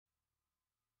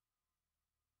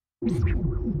You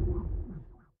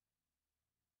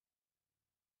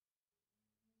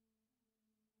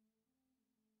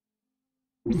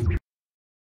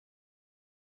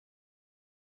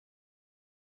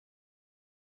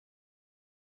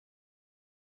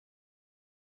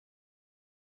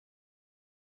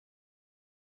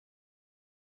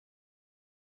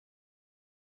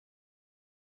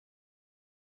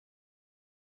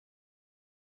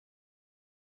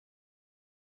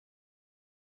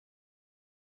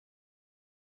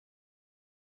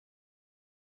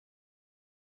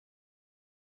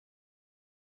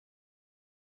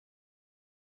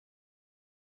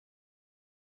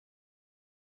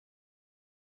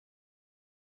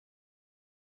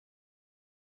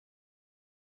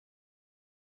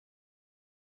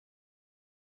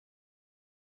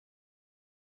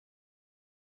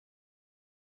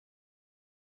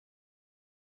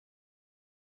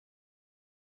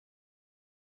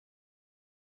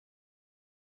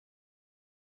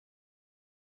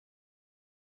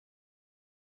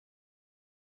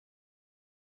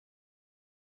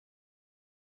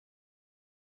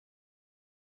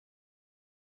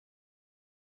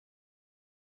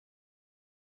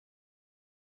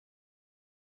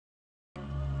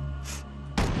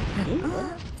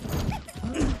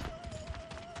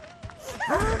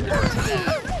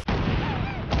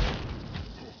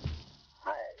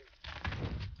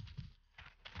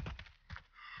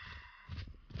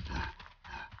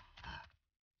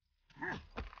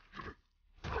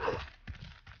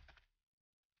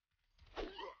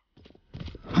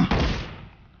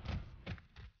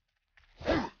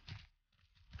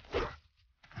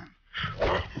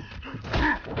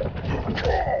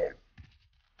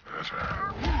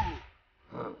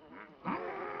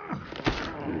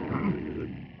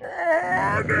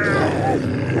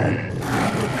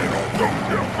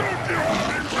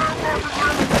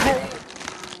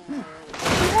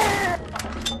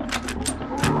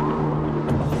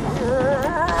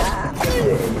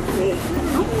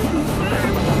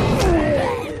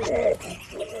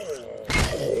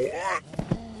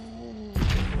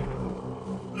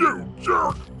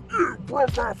jerk! You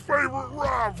broke my favorite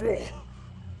rifle!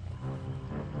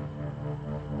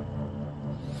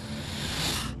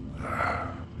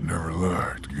 Never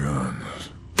liked guns.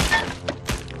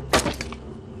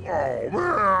 Oh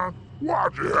man,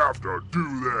 why'd you have to do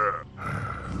that?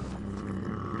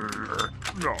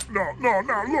 No, look,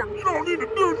 you don't need to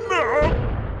do that!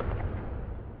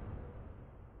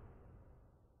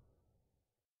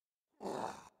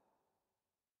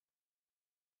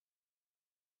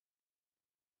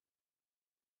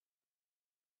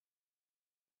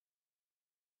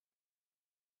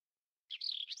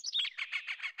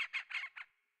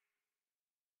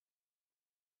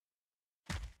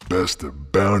 Best to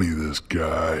bounty this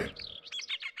guy.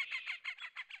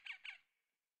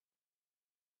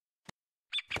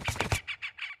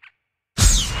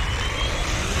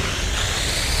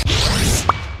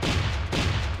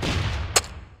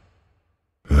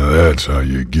 Now that's how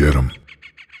you get him.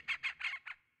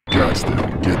 Gots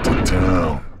to get to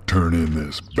town, turn in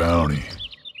this bounty.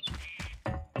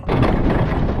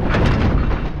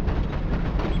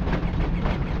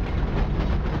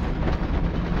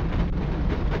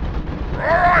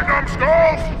 Alright,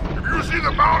 numbskulls! If you see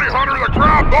the bounty hunter, the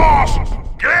crowd boss,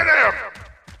 get him!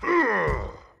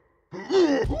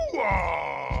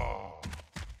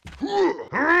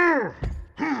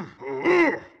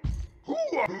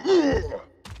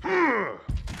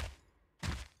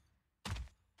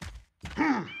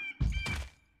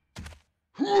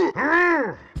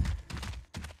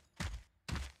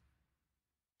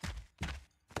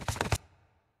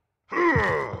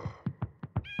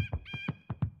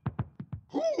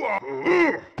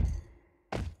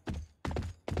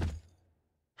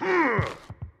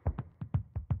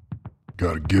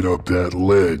 Gotta get up that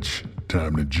ledge.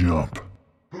 Time to jump.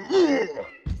 Hey,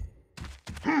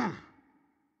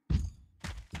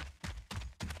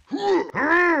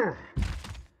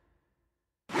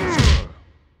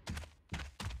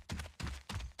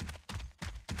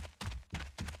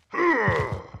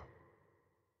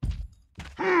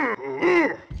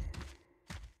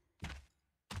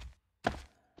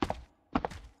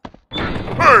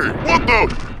 what the?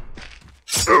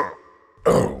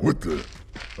 Oh, what the?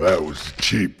 That was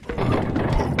cheap,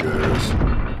 punk ass.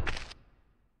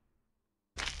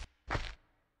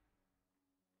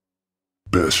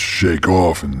 Best shake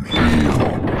off and heal.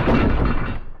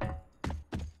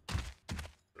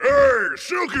 Hey,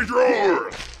 Silky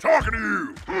Drawers! Talking to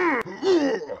you!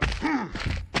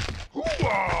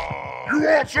 You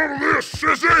want some of this,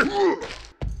 sissy?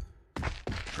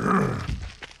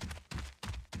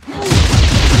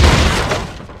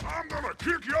 I'm gonna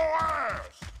kick your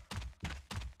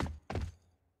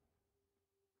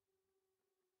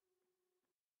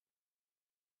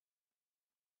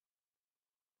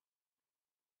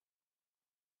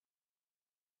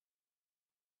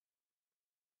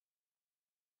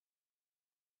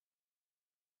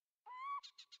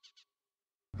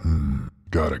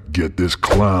Gotta get this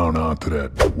clown onto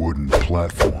that wooden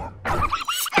platform.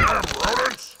 Damn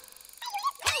rodents!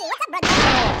 Hey, what's up,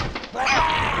 brother?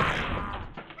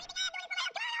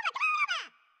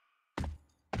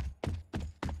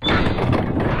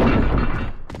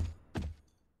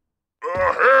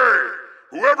 Hey!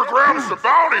 Whoever grabs the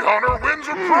bounty hunter wins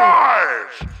a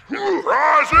prize! And the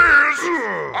prize is,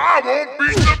 I won't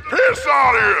beat the piss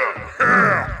out of you!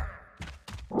 Yeah!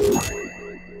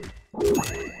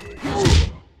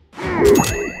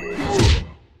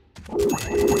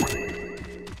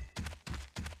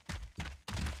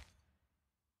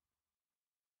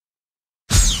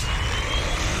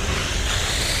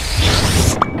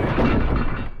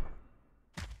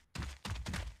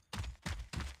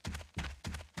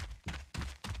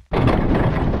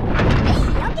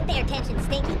 Don't get their attention,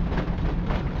 Stinky.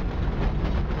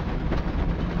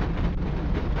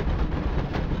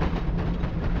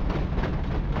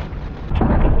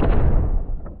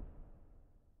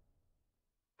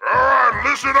 Alright,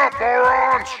 listen up,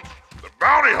 morons! The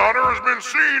bounty hunter has been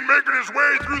seen making his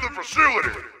way through the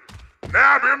facility.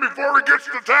 Nab him before he gets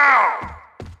to town!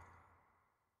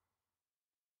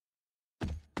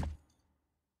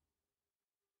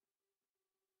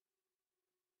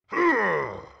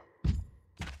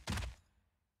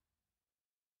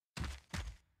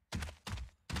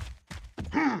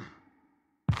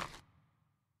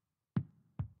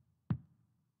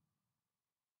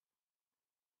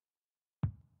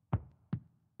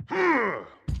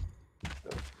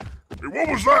 Hey, what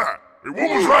was that? Hey, what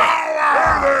was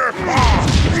that?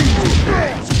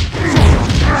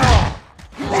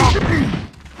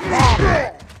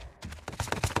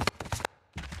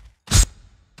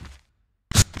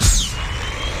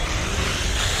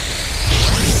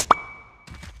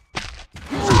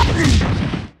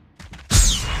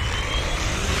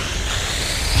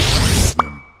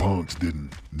 Them punks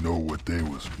didn't know what they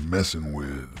was messing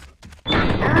with.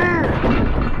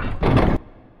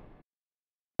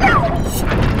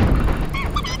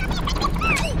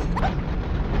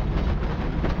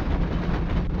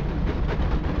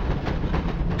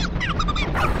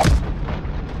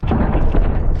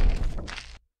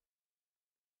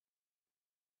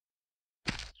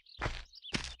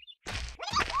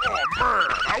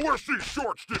 I wish these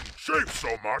shorts didn't shave so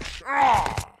much.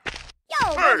 Ah! Yo,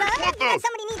 Hey, brother, what the?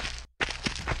 somebody needs...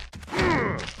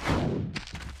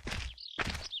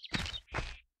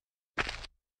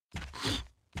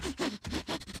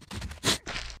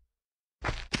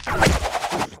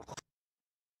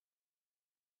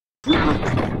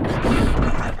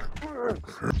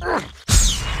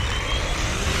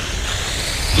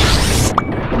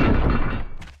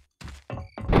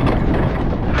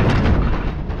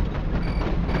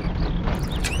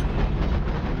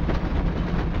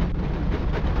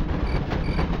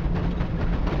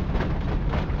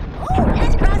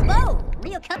 Nice crossbow.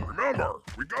 Real cut. Remember,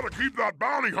 we gotta keep that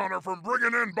bounty hunter from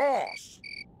bringing in Boss.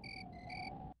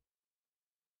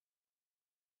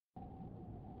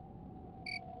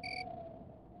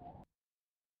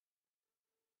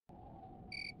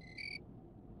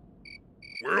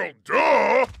 Well,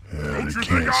 duh! Don't you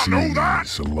think I know that?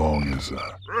 So long as Hey,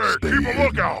 stay keep a hidden.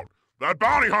 lookout. That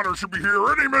bounty hunter should be here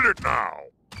any minute now.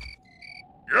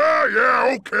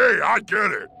 Yeah, okay, I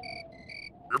get it.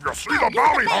 If you see the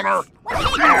bounty hunter,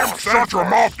 beat him, shut your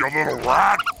mouth, you little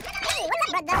rat. Hey,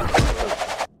 what's up,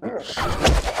 brother?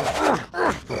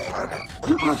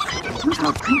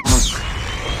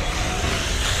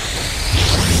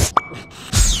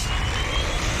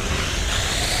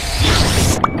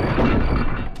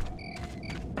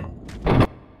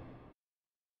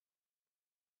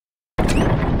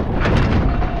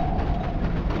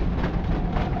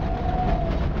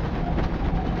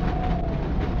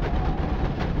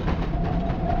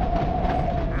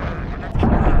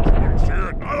 See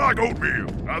it? I like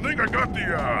oatmeal. I think I got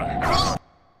the,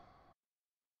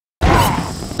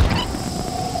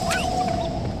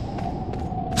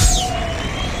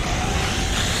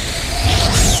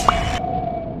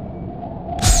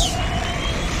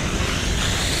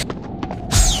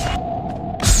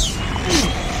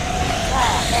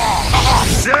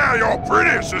 Yeah, you're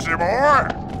pretty, sissy boy!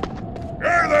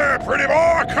 Hey there, pretty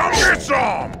boy! Come get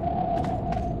some!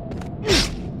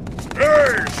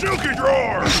 Hey, Silky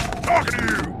Drawers! Talking to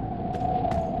you!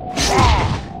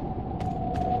 Ah.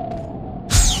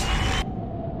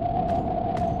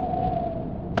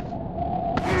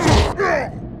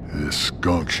 This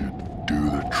skunk should do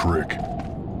the trick.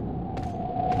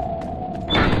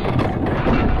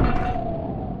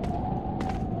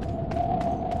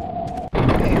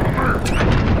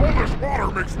 All this water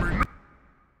makes me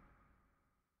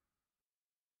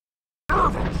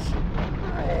nervous.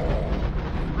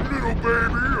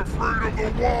 baby, afraid of the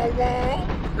wah-wah?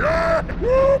 Yeah?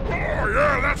 Woo, boy,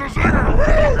 yeah, that's a zinger! Woo,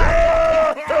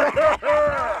 yeah!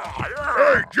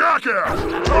 Hey, jackass!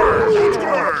 Hey, what's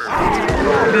going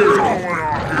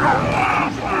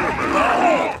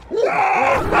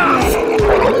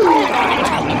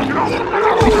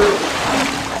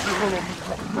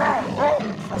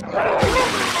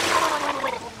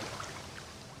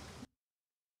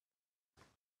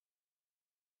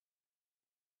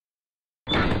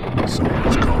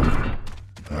Someone's coming.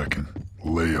 I can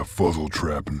lay a fuzzle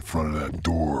trap in front of that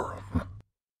door.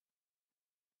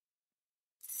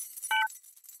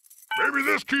 Maybe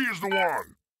this key is the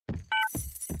one.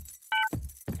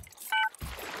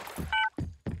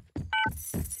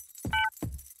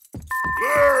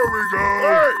 There we go.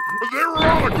 Hey, they were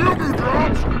all the goo-goo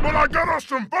drops, but I got us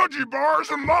some budgie bars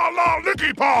and la-la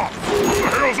licky pops. Who the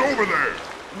hell's over there?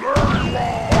 There you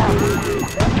are.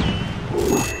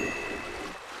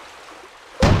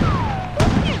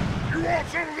 You want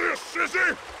some of this,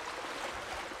 sissy?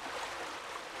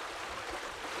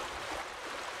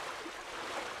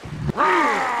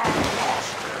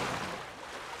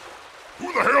 Who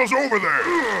the hell's over there?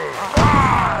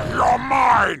 You're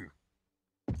mine!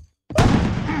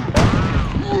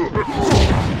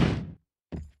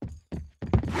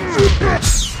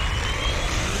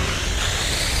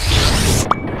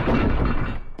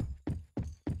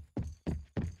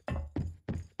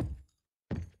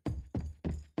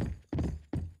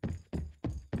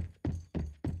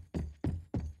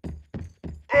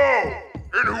 Oh,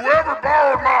 and whoever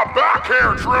borrowed my back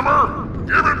hair trimmer,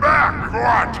 give it back before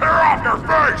I tear off your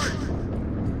face!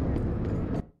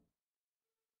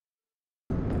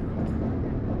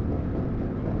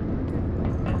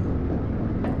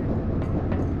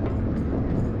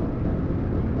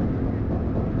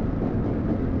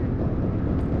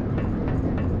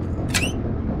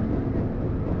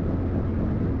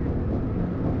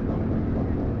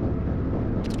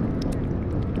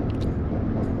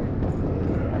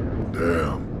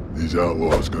 Damn, these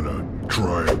outlaws gonna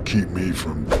try and keep me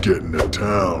from getting to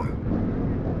town.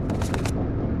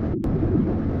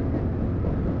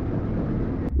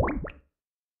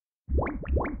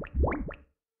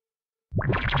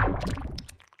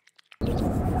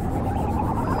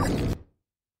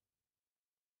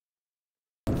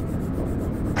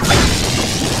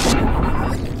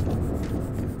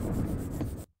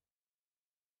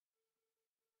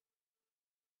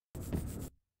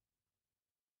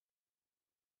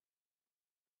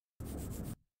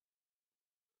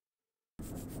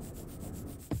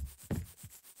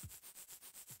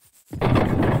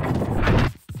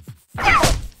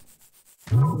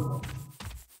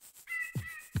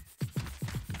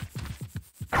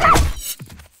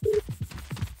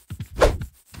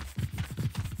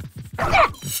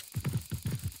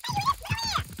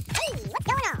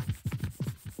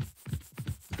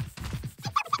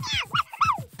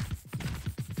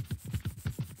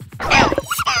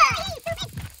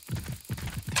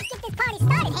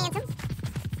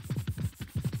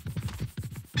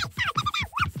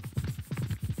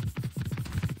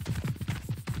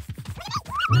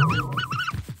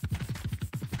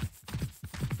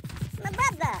 My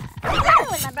brother!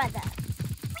 Hello, my brother!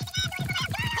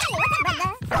 Hey, what's up,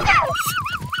 brother?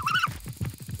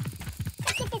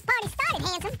 Let's get this party started,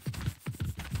 handsome!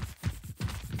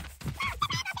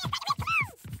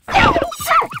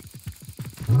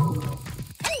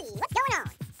 Hey, what's going on?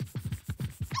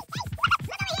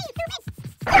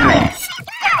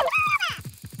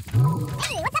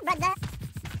 Hey, what's up, brother?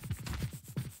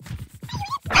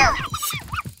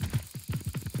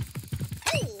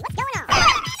 Hey, what's going on?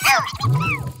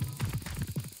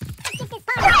 Let's get this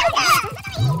party started,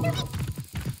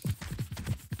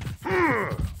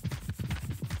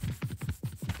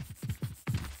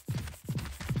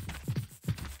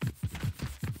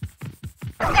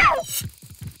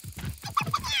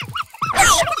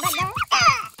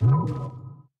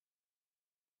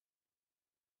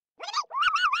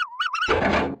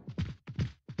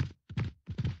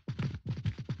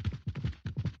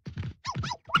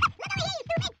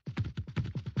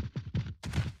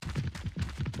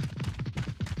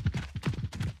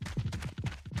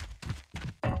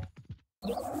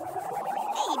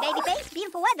 Hey, babyface,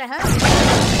 beautiful weather, huh?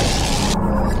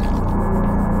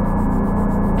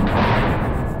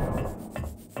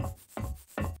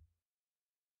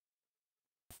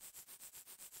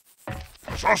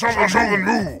 Saw something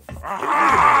move.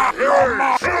 Aha! You're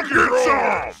my get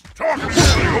some! Talking to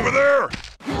you over there!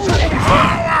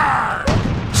 Power!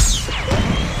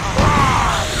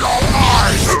 You're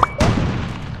mine!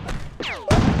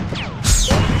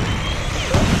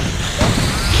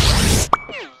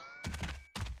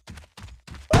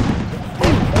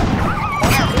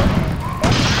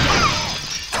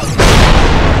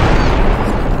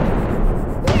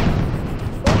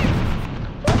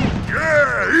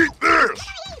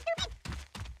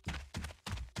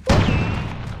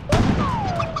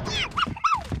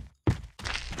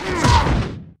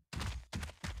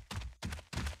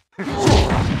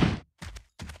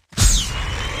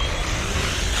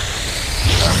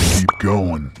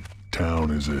 going. Town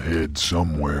is ahead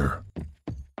somewhere.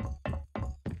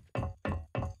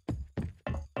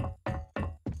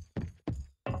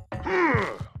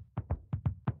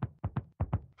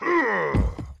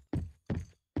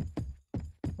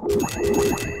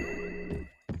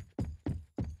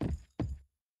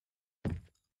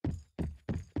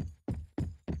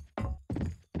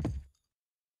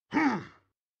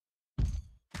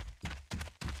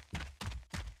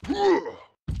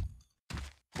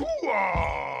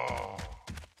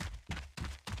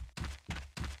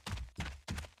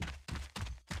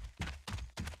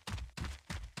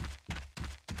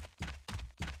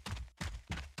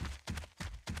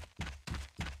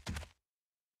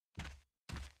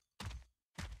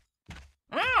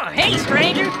 Oh, hey,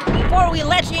 stranger! Before we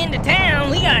let you into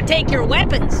town, we gotta take your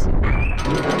weapons.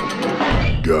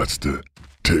 Gots to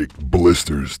take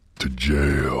blisters to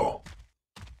jail.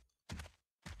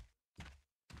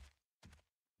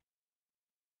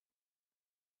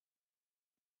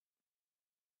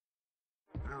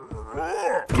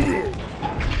 Oh,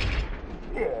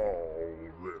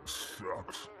 this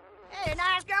sucks. Hey,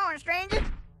 nice going, stranger.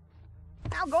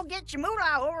 I'll go get your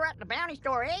moolah over at the bounty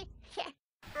store, eh?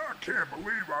 I can't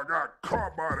believe I got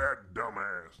caught by that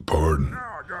dumbass. Pardon?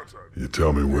 Now I got to... You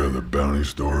tell me where the bounty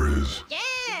store is?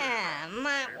 Yeah,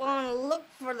 might want to look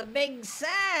for the big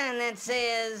sign that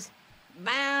says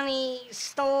Bounty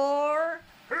Store.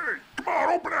 Hey, come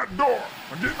on, open that door.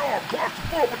 I'm getting all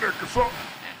claustrophobic or something.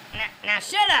 Now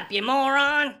shut up, you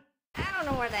moron! I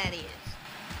don't know where that is.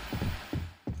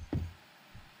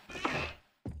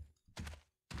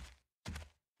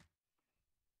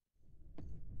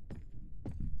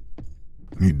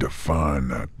 Need to find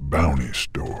that bounty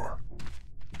store.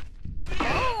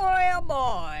 Oh, well,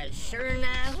 boys, sure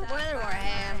nice weather we're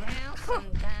having.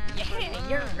 Yeah,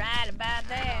 you're right about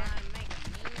that.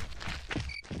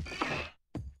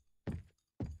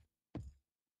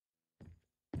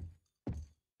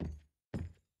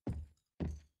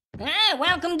 Hey,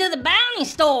 welcome to the bounty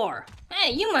store.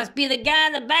 Hey, you must be the guy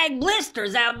that bagged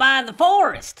blisters out by the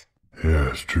forest.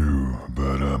 Yeah, it's true,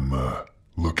 but I'm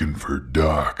looking for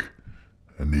Doc.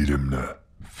 I need him to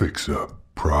fix a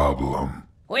problem.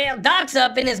 Well, Doc's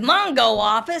up in his Mongo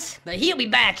office, but he'll be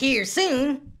back here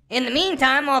soon. In the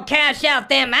meantime, I'll cash out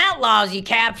them outlaws you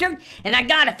captured, and I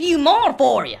got a few more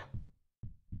for you.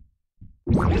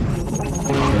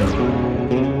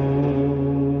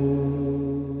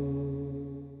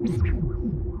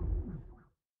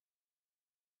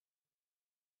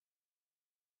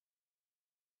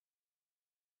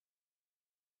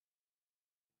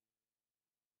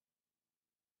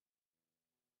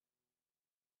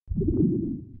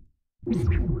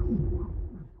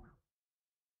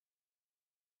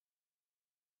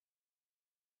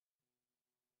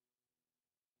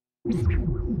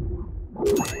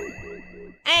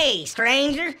 Hey,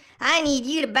 stranger, I need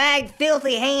you to bag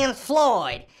Filthy Hands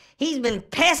Floyd. He's been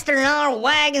pestering our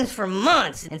wagons for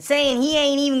months and saying he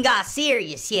ain't even got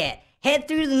serious yet. Head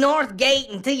through the north gate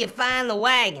until you find the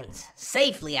wagons.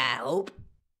 Safely, I hope.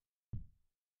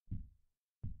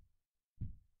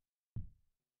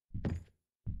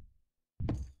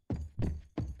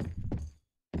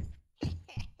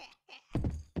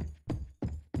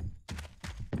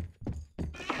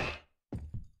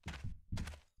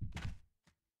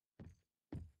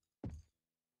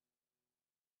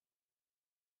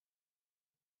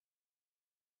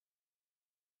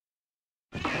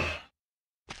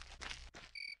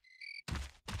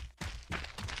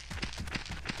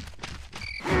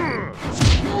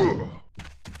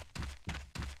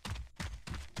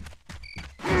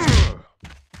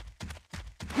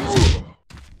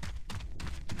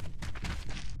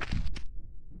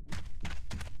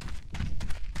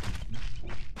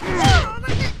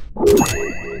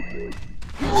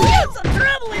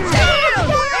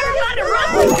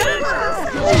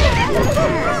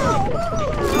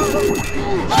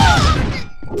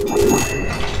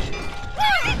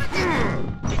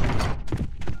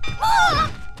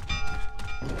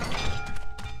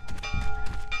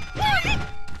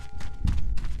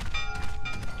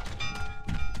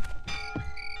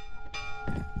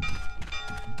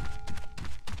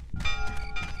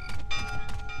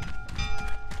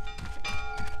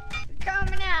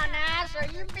 Coming out now, so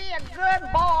you be a good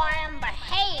boy and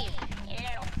behave, you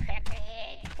little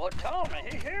peckerhead. Well, Tommy,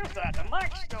 he hears that. The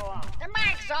mic's still on. The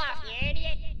mic's off, you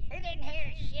idiot. He didn't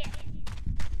hear shit.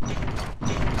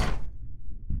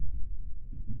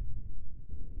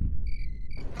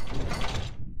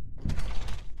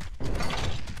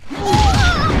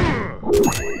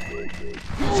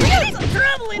 We got some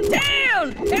trouble in town!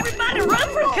 Everybody run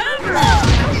for cover!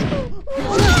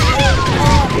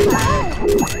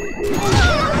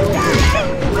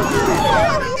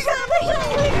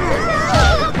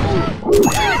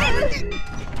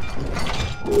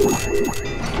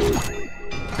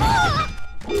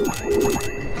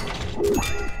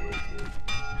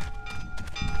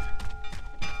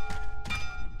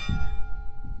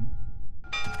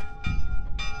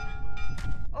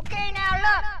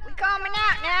 calm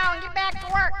out now and get back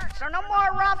to work. So no more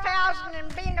roughhousing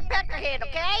and being a peckerhead,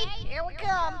 okay? Here we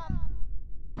come.